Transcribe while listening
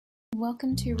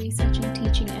Welcome to Researching,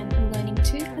 Teaching and Learning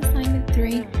 2 Assignment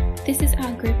 3. This is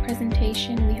our group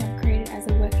presentation we have created as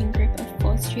a working group of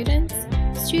 4 students.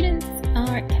 Students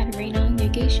are Katerina,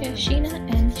 Yogisha, Sheena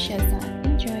and Sheza.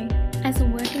 Enjoy! As a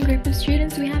working group of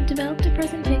students, we have developed a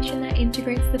presentation that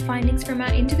integrates the findings from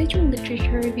our individual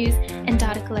literature reviews and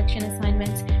data collection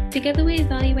assignments. Together we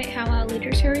evaluate how our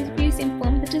literature reviews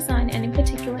inform the design and in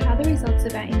particular how the results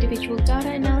of our individual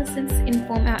data analysis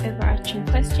inform our overarching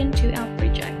question to our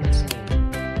project.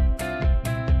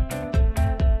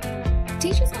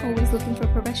 Teachers are always looking for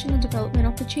professional development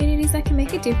opportunities that can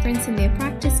make a difference in their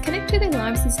practice, connect to their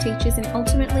lives as teachers and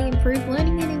ultimately improve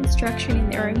learning and instruction in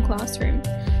their own classroom.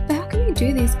 But how can you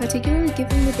do this, particularly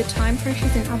given with the time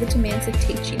pressures and other demands of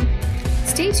teaching?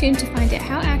 Stay tuned to find out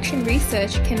how action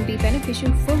research can be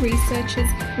beneficial for researchers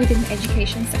within the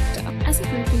education sector. As a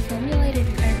group, we formulated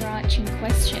an overarching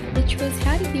question, which was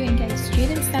how do you engage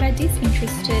students that are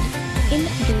disinterested in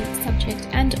the subject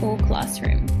and or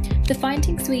classroom? The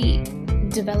findings we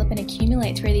develop and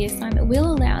accumulate through the assignment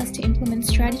will allow us to implement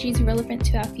strategies relevant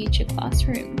to our future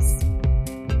classrooms.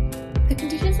 The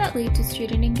conditions that lead to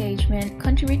student engagement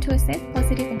contribute to a safe,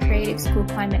 positive and creative school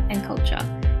climate and culture.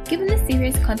 Given the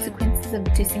serious consequences of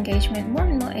disengagement, more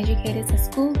and more educators and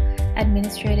school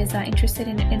administrators are interested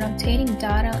in obtaining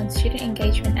data on student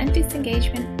engagement and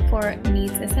disengagement for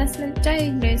needs assessment,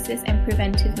 diagnosis and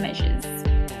preventive measures.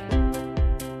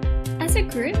 As a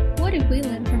group, what did we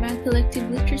learn from our collective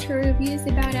literature reviews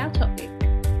about our topic?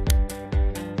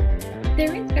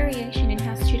 There is variation in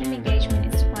how student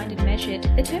engagement is defined and measured.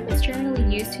 The term is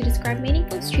generally used to describe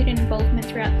meaningful student involvement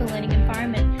throughout the learning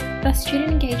environment. Thus,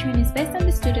 student engagement is best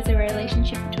understood as a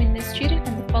relationship between the student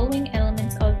and the following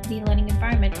elements of the learning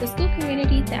environment: the school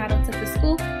community, the adults of the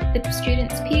school, the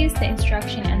students' peers, the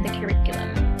instruction, and the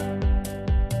curriculum.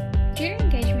 Student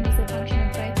engagement is a function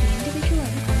of both the individual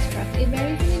and the construct. It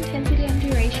varies in intensity and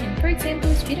duration. For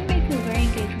example, a student may feel very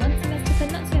engaged one semester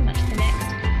but not so much the next.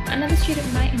 Another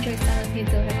student might enjoy some of his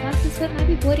or her classes but might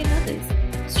be bored in others.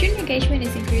 Student engagement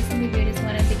is increasingly viewed as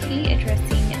one of the key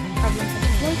addressing problems such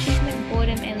as low achievement,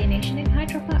 boredom, alienation and high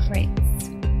dropout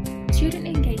rates. Student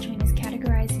engagement is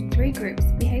categorized in 3 groups: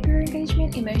 behavior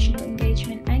engagement, emotional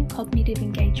engagement and cognitive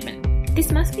engagement.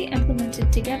 This must be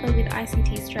implemented together with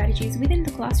ICT strategies within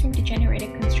the classroom to generate a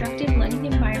constructive learning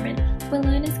environment where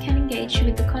learners can engage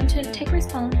with the content, take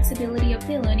responsibility of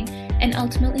their learning, and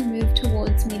ultimately move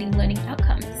towards meeting learning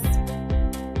outcomes.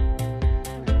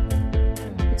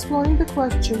 Exploring the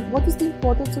question, what is the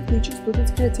importance of teaching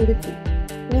students' creativity?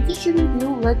 The literature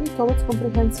review led me towards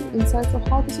comprehensive insights of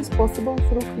how this is possible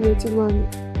through creative learning.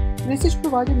 Research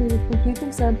provided me with concrete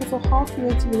examples of how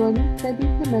creative learning can be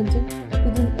implemented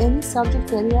within any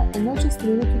subject area and not just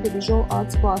limited to the visual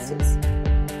arts classes.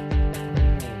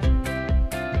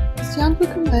 As Young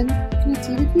recommend,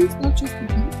 creativity is not just a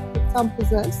gift that some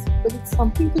possess, but it's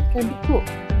something that can be taught.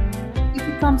 It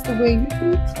becomes the way you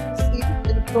think, see,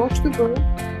 and approach the world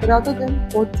rather than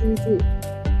what do you do.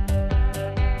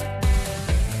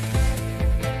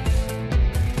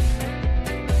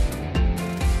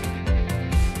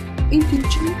 In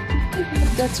teaching, we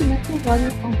have detrimental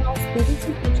value on how students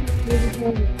and teachers creative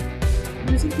learning.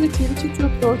 Using creativity to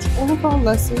approach all of our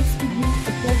lessons, we use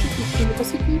approach it with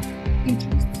curiosity,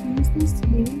 interest, seriousness,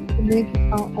 meaning, and make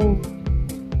it our own.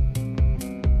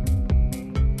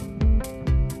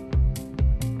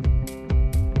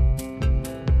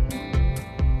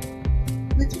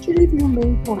 Literature review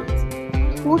main points: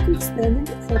 support understanding,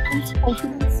 acceptance,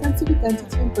 confidence, sense of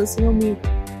identity, and personal meaning.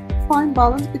 Find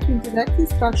balance between direct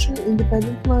instruction and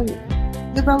independent learning.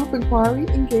 Develop inquiry,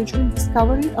 engagement,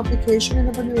 discovery, application, and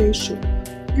evaluation.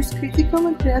 Use critical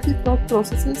and creative thought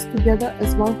processes together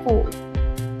as one whole.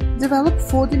 Develop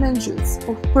 4 dimensions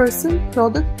of person,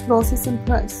 product, process, and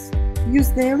press. Use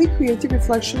daily creative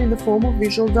reflection in the form of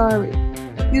visual diary.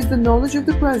 Use the knowledge of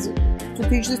the present to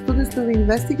teach the students to be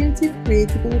investigative,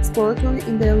 creative, and exploratory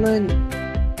in their learning.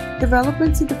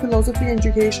 Developments in the philosophy and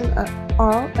education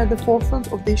are at the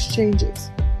forefront of these changes.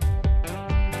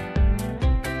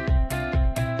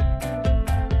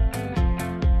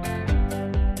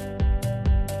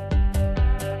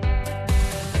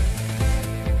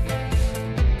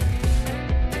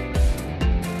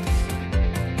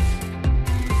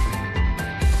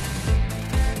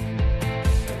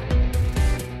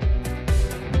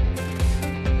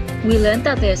 We learned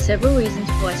that there are several reasons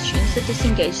why students are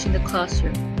disengaged in the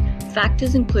classroom.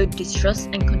 Factors include distrust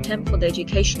and contempt for the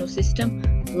educational system,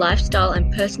 lifestyle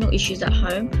and personal issues at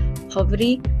home,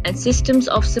 poverty, and systems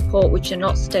of support which are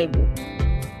not stable.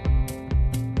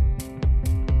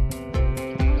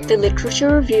 The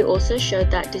literature review also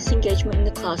showed that disengagement in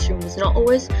the classroom was not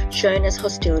always shown as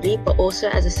hostility, but also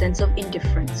as a sense of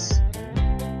indifference.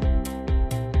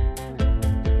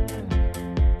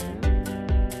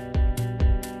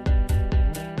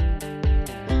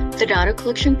 The data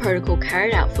collection protocol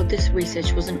carried out for this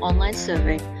research was an online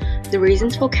survey. The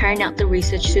reasons for carrying out the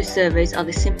research through surveys are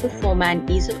the simple format and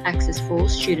ease of access for all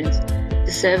students.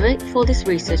 The survey for this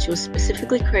research was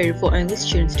specifically created for only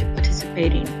students to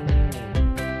participate in.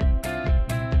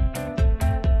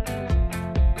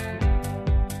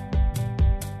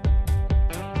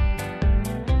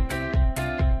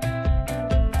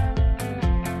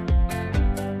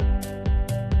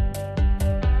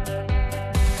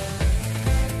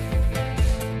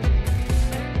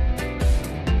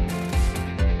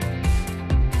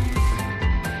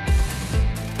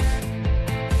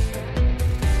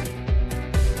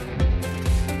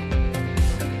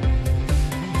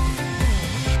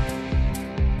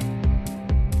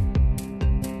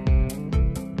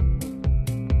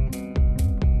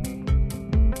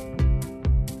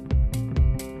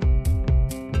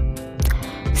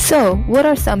 So, what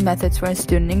are some methods for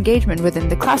student engagement within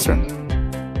the classroom?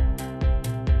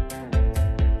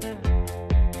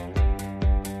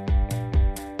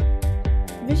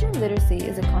 Visual literacy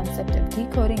is a concept of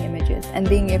decoding images and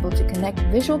being able to connect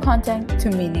visual content to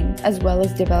meaning, as well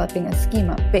as developing a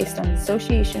schema based on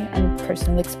association and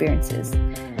personal experiences.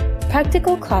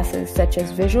 Practical classes such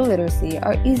as visual literacy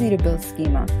are easy to build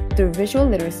schema through visual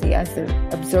literacy, as the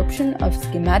absorption of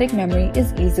schematic memory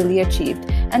is easily achieved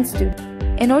and students.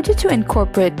 In order to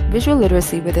incorporate visual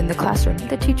literacy within the classroom,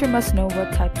 the teacher must know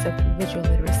what types of visual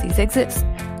literacies exist.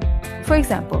 For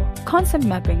example, concept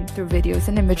mapping through videos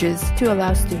and images to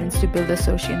allow students to build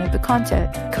association of the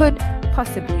content could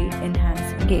possibly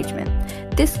enhance engagement.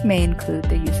 This may include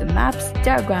the use of maps,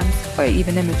 diagrams, or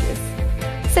even images.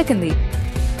 Secondly,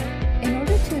 in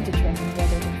order to determine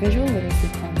whether the visual literacy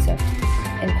concept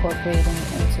incorporated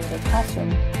into the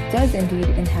classroom does indeed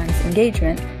enhance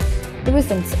engagement, it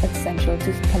was essential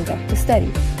to conduct a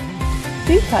study.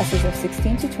 3 classes of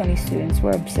 16 to 20 students were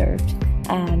observed,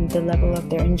 and the level of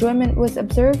their enjoyment was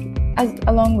observed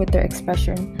along with their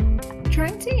expression.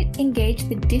 Trying to engage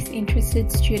the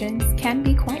disinterested students can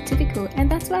be quite difficult, and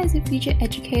that's why as a future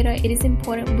educator it is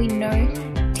important we know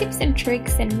tips and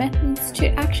tricks and methods to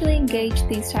actually engage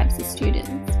these types of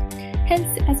students.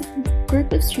 Hence, as a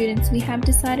group of students, we have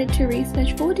decided to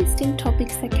research 4 distinct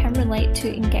topics that can relate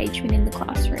to engagement in the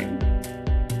classroom.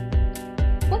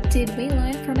 What did we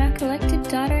learn from our collective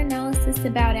data analysis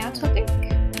about our topic?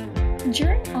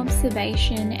 During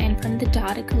observation and from the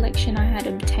data collection I had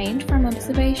obtained from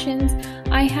observations,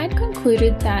 I had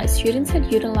concluded that students had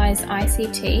utilized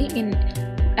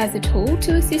ICT as a tool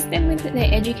to assist them with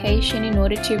their education in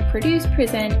order to produce,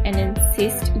 present, and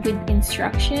assist with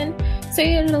instruction, so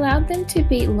it allowed them to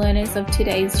be learners of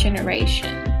today's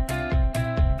generation.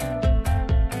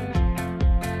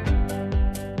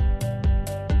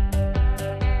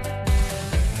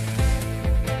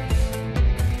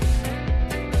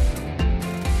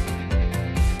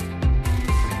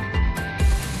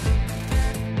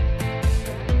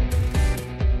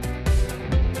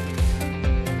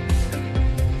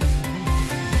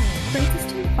 Brings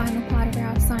us to the final part of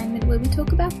our assignment, where we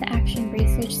talk about the action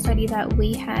research study that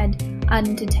we had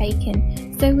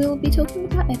undertaken. So we will be talking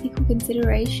about ethical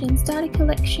considerations, data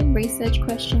collection, research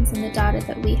questions, and the data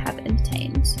that we have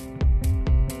obtained.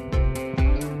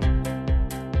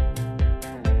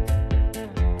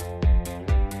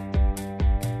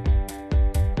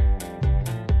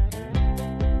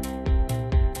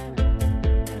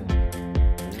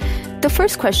 The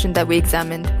first question that we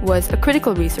examined was a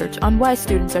critical research on why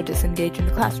students are disengaged in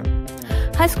the classroom.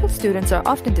 High school students are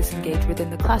often disengaged within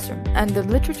the classroom, and the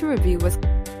literature review was.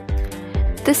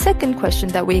 The second question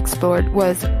that we explored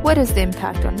was, what is the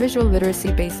impact on visual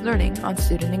literacy-based learning on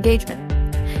student engagement?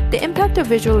 The impact of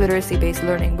visual literacy-based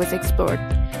learning was explored.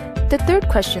 The third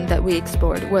question that we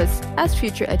explored was, as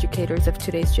future educators of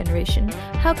today's generation,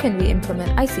 how can we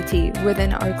implement ICT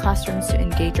within our classrooms to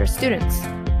engage our students?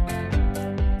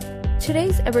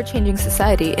 Today's ever-changing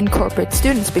society incorporates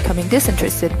students becoming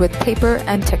disinterested with paper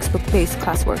and textbook-based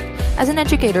classwork. As an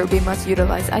educator, we must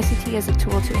utilize ICT as a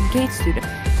tool to engage students.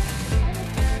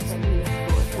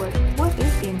 What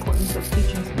is the importance of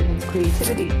teaching students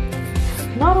creativity?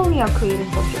 Not only are creative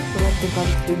subjects selected by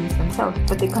the students themselves,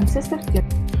 but they consist of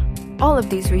students. All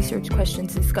of these research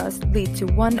questions discussed lead to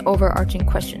one overarching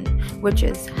question, which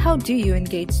is, how do you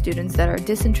engage students that are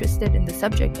disinterested in the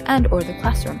subject and/or the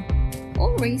classroom?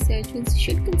 all researchers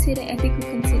should consider ethical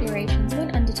considerations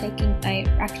when undertaking an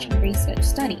action research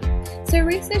study. So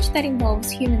research that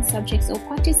involves human subjects or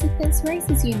participants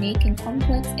raises unique and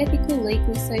complex ethical,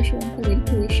 legal, social and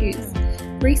political issues.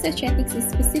 Research ethics is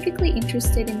specifically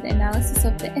interested in the analysis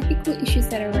of the ethical issues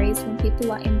that are raised when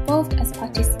people are involved as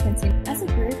participants. As a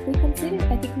group, we considered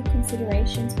ethical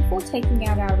considerations before taking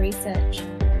out our research.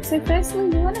 So firstly,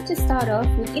 we wanted to start off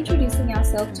with introducing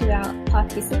ourselves to our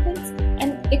participants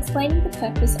and explaining the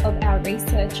purpose of our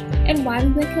research and why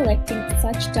we were collecting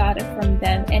such data from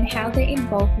them and how their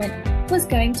involvement was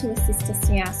going to assist us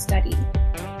in our study.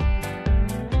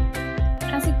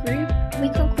 As a group, we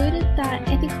concluded that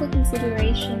ethical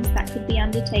considerations that could be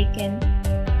undertaken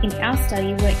in our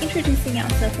study were introducing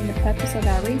ourselves and the purpose of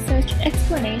our research,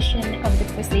 explanation of the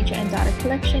procedure and data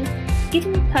collection,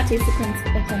 giving participants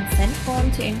a consent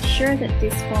form to ensure that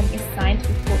this form is signed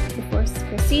before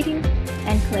proceeding,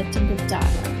 and collecting the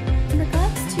data. In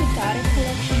regards to data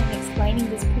collection and explaining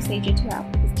this procedure to our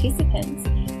participants,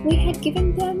 we had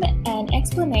given them an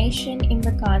explanation in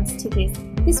regards to this.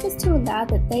 This was to allow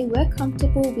that they were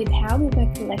comfortable with how we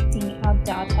were collecting our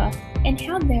data and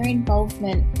how their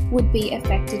involvement would be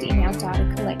affected in our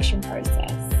data collection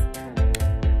process.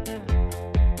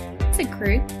 As a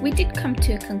group, we did come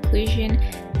to a conclusion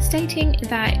stating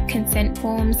that consent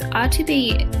forms are to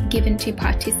be given to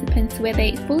participants where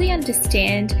they fully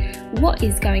understand what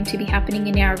is going to be happening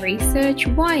in our research,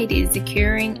 why it is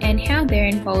occurring, and how their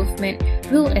involvement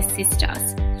will assist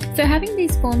us. So having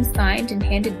these forms signed and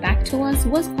handed back to us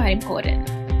was quite important.